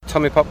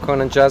Tommy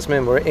Popcorn and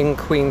Jasmine. We're in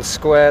Queen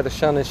Square, the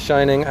sun is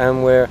shining,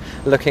 and we're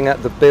looking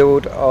at the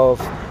build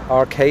of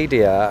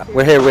Arcadia.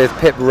 We're here with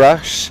Pip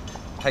Rush.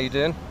 How you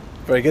doing?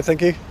 Very good,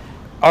 thank you.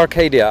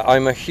 Arcadia,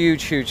 I'm a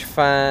huge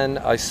fan.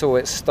 I saw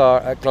it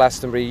start at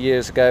Glastonbury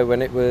years ago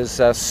when it was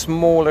a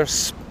smaller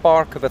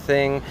spark of a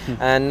thing,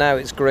 and now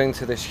it's grown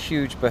to this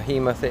huge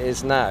behemoth it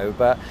is now.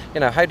 But, you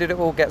know, how did it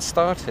all get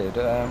started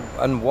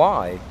and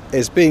why?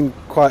 It's been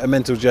quite a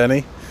mental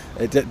journey.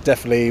 We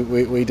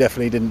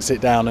definitely didn't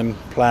sit down and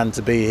plan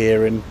to be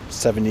here in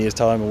 7 years'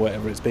 time or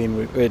whatever it's been.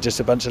 We're just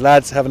a bunch of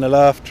lads having a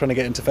laugh, trying to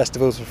get into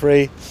festivals for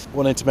free,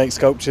 wanting to make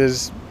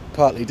sculptures.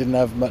 Partly didn't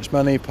have much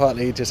money,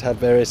 partly just had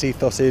various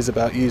ethoses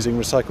about using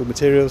recycled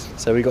materials.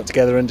 So we got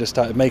together and just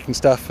started making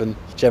stuff, and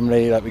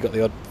generally we got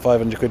the odd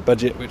 500 quid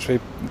budget which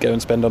we go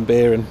and spend on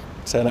beer and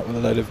turn up with a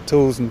load of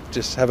tools and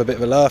just have a bit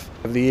of a laugh.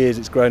 Over the years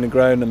it's grown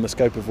and the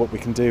scope of what we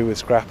can do with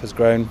scrap has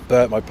grown.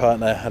 Bert, my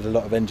partner, had a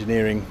lot of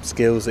engineering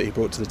skills that he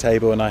brought to the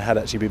table, and I had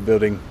actually been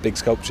building big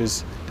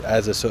sculptures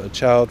as a sort of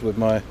child with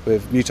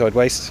mutoid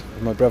waste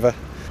with my brother.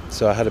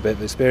 So I had a bit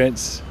of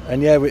experience,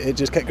 and it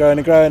just kept growing,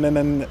 and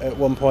then at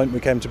one point we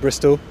came to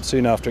Bristol.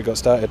 Soon after it got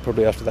started,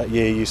 probably after that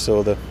year, you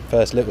saw the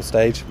first little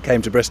stage.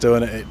 Came to Bristol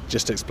and it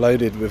just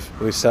exploded.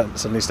 We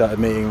suddenly started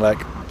meeting like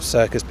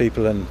circus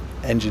people and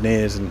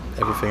engineers and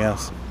everything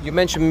else. You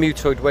mentioned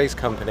Mutoid Waste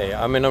Company.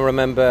 I mean, I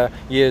remember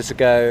years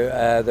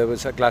ago there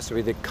was at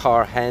Glastonbury the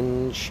car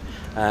henge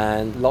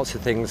and lots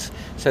of things.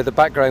 So the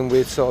background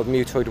with sort of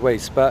mutoid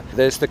waste, but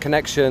there's the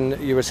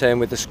connection you were saying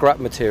with the scrap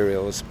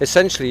materials.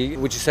 Essentially,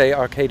 would you say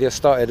Arcadia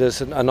started as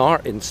an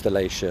art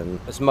installation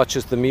as much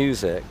as the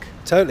music?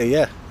 Totally,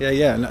 yeah,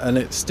 and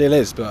it still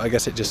is, but I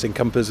guess it just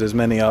encompasses as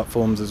many art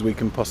forms as we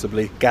can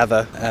possibly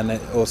gather, and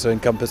it also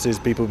encompasses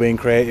people being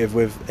creative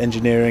with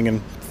engineering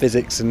and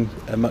physics and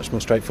much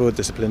more straightforward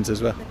disciplines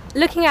as well.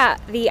 Looking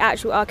at the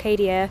actual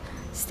Arcadia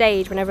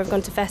stage, whenever I've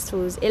gone to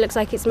festivals, it looks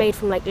like it's made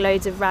from like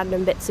loads of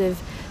random bits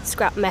of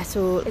scrap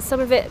metal. Is some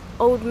of it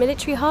old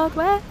military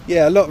hardware?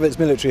 Yeah, a lot of it's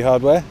military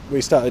hardware. We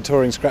started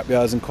touring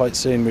scrapyards and quite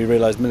soon we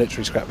realised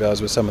military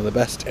scrapyards were some of the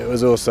best. It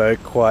was also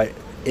quite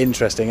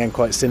interesting and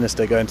quite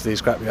sinister going to these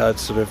scrapyards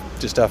sort of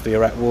just after the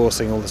Iraq War,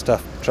 seeing all the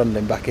stuff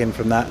trundling back in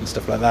from that and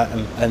stuff like that,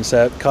 and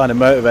so it kind of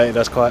motivated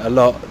us quite a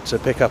lot to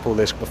pick up all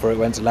this before it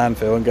went to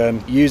landfill and go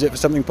and use it for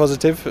something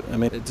positive. I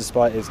mean,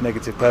 despite its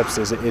negative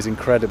purposes, it is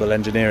incredible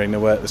engineering, the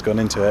work that's gone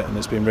into it, and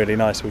it's been really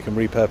nice. We can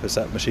repurpose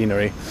that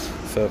machinery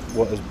for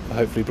what has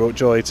hopefully brought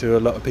joy to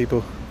a lot of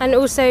people. And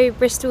also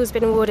Bristol has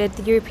been awarded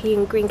the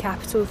European Green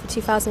Capital for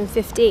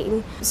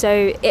 2015,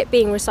 so it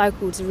being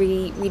recycled is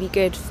really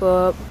good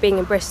for being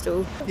in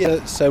Bristol.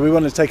 Yeah, so we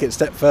wanted to take it a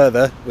step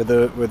further with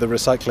the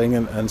recycling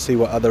and see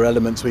what other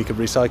elements we could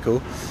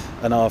recycle,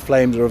 and our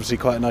flames are obviously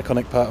quite an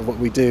iconic part of what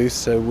we do,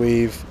 so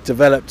we've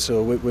developed,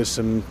 or with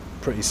some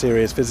pretty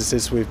serious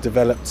physicists, we've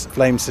developed a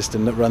flame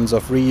system that runs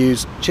off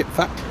reused chip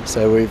fat.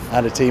 So we've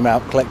had a team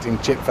out collecting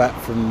chip fat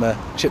from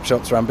chip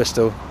shops around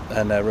Bristol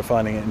and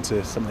refining it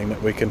into something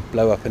that we can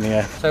blow up in the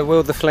air. So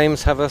will the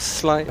flames have a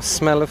slight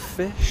smell of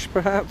fish,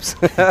 perhaps?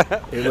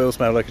 It will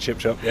smell like a chip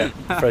shop, yeah,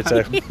 I'm afraid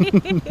so.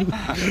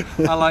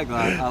 I like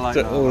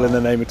that. All in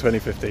the name of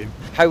 2015.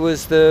 How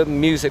was the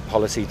music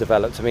policy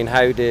developed? I mean,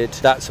 how did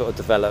that sort of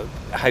develop?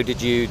 How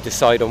did you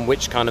decide on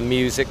which kind of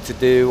music to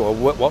do, or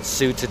what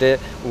suited it?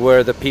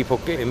 Were the people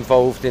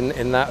involved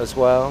in that as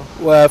well?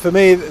 Well, for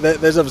me,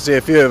 there's obviously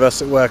a few of us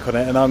that work on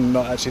it, and I'm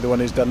not actually the one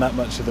who's done that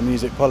much of the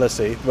music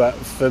policy, but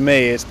for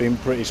me it's been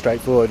pretty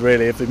straightforward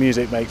really. If the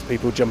music makes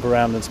people jump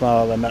around and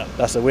smile, then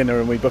that's a winner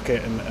and we book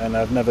it, and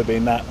I've never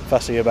been that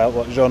fussy about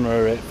what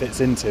genre it fits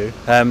into.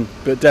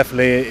 But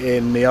definitely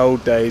in the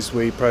old days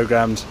we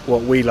programmed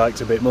what we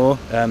liked a bit more,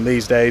 and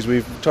these days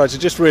we've tried to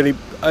just really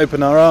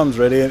open our arms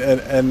really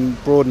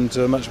and broaden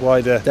to a much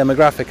wider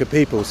demographic of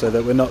people, so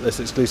that we're not this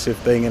exclusive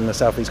being in the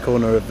southeast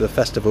corner of the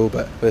festival,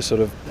 but we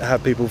sort of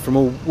have people from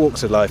all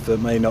walks of life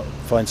that may not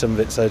find some of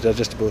it so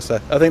digestible. So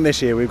I think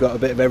this year we've got a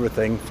bit of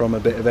everything from a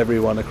bit of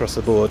everyone across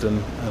the board,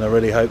 and I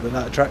really hope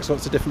that attracts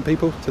lots of different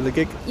people to the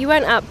gig. You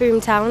weren't at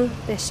Boomtown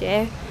this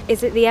year.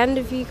 Is it the end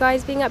of you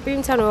guys being at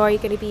Boomtown, or are you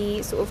going to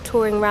be sort of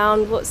touring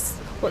around?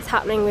 What's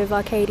happening with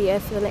Arcadia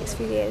for the next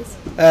few years?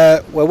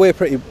 Well, we're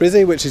pretty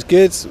busy, which is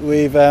good.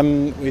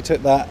 We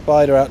took that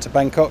spider out to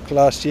Bangkok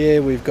last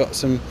year. We've got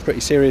some pretty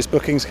serious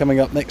bookings coming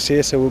up next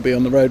year, so we'll be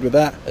on the road with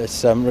that.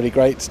 It's really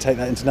great to take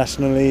that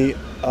internationally.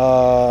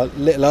 Our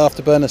little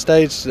afterburner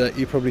stage that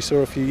you probably saw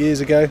a few years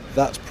ago,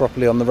 that's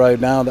properly on the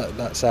road now.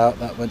 That's out.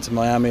 That went to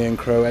Miami and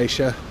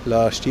Croatia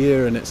last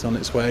year, and it's on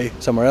its way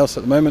somewhere else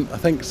at the moment, I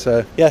think.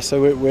 So yeah,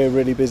 so we're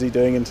really busy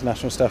doing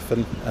international stuff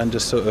and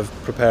just sort of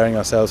preparing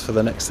ourselves for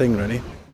the next thing really.